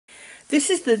This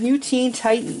is the New Teen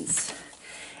Titans,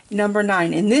 number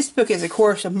 9. And this book is, of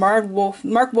course, of Marv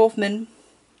Wolfman,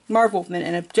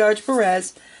 and George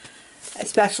Perez, a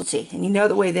specialty. And you know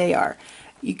the way they are.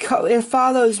 It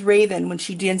follows Raven when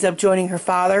she ends up joining her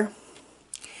father,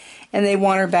 and they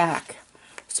want her back.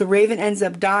 So Raven ends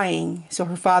up dying, so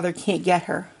her father can't get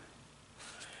her.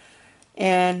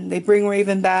 And they bring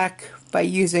Raven back by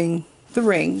using the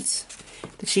rings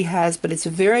that she has. But it's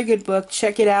a very good book.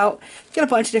 Check it out. It's got a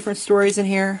bunch of different stories in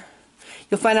here.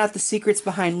 You'll find out the secrets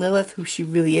behind Lilith, who she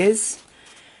really is.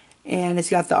 And it's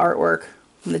got the artwork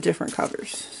and the different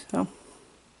covers. So,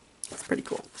 it's pretty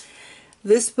cool.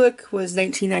 This book was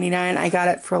 $19.99. I got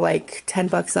it for like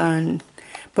 $10 on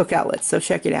Book Outlets, so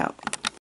check it out.